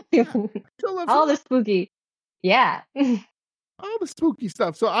 still loves it All the spooky. Yeah. all the spooky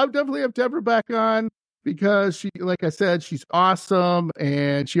stuff. So I'll definitely have Deborah back on because she, like I said, she's awesome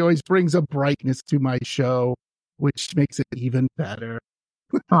and she always brings a brightness to my show, which makes it even better.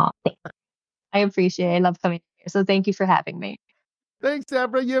 Oh, I appreciate it. I love coming here. So thank you for having me. Thanks,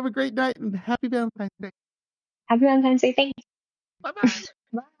 Deborah. You have a great night and happy Valentine's Day. Happy Valentine's Day. Thanks. Bye bye.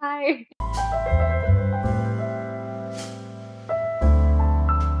 Bye.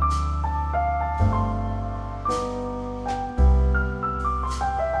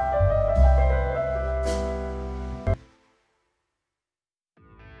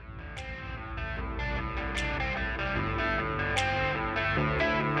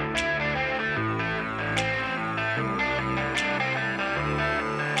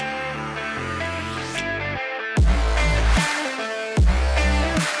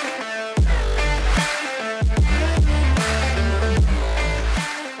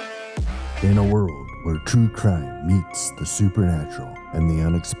 In a world where true crime meets the supernatural and the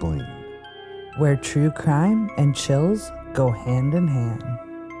unexplained, where true crime and chills go hand in hand.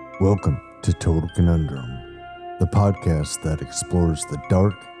 welcome to Total Conundrum, the podcast that explores the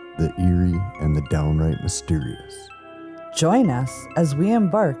dark, the eerie, and the downright mysterious. Join us as we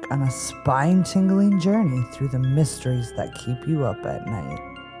embark on a spine-tingling journey through the mysteries that keep you up at night.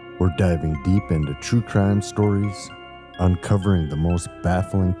 We're diving deep into true crime stories, uncovering the most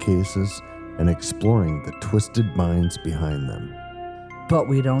baffling cases, and exploring the twisted minds behind them. But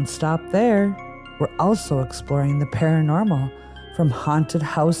we don't stop there. We're also exploring the paranormal, from haunted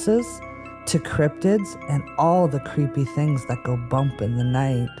houses to cryptids and all the creepy things that go bump in the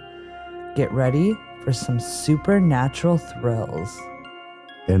night. Get ready for some supernatural thrills.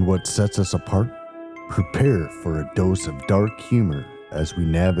 And what sets us apart? Prepare for a dose of dark humor as we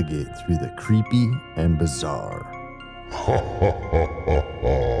navigate through the creepy and bizarre.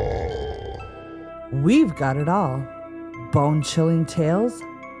 We've got it all. Bone-chilling tales,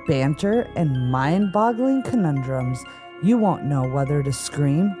 banter, and mind-boggling conundrums. You won't know whether to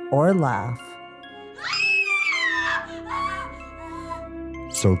scream or laugh.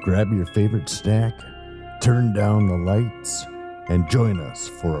 So grab your favorite snack, turn down the lights, and join us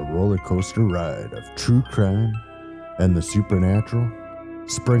for a roller coaster ride of true crime and the supernatural,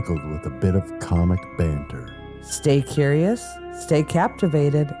 sprinkled with a bit of comic banter. Stay curious, stay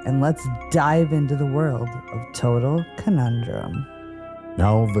captivated, and let's dive into the world of Total Conundrum.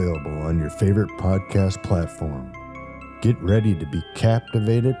 Now available on your favorite podcast platform. Get ready to be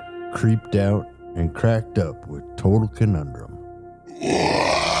captivated, creeped out, and cracked up with Total Conundrum.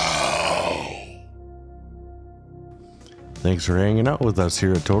 Thanks for hanging out with us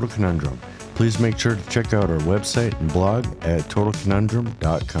here at Total Conundrum. Please make sure to check out our website and blog at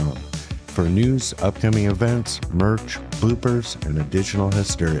totalconundrum.com for news, upcoming events, merch, bloopers, and additional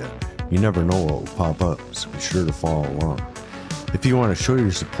hysteria. You never know what will pop up, so be sure to follow along. If you want to show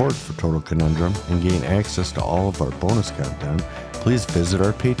your support for Total Conundrum and gain access to all of our bonus content, please visit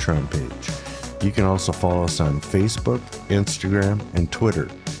our Patreon page. You can also follow us on Facebook, Instagram, and Twitter.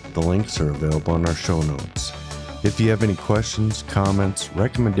 The links are available in our show notes. If you have any questions, comments,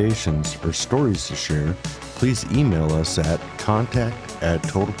 recommendations, or stories to share, please email us at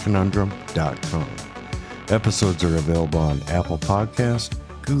contact@totalconundrum.com. Episodes are available on Apple Podcasts,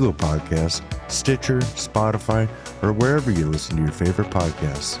 Google Podcasts, Stitcher, Spotify, or wherever you listen to your favorite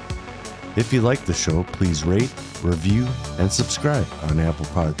podcasts. If you like the show, please rate, review, and subscribe on Apple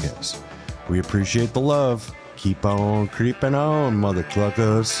Podcasts. We appreciate the love. Keep on creeping on, mother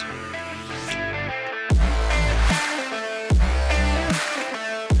cluckers.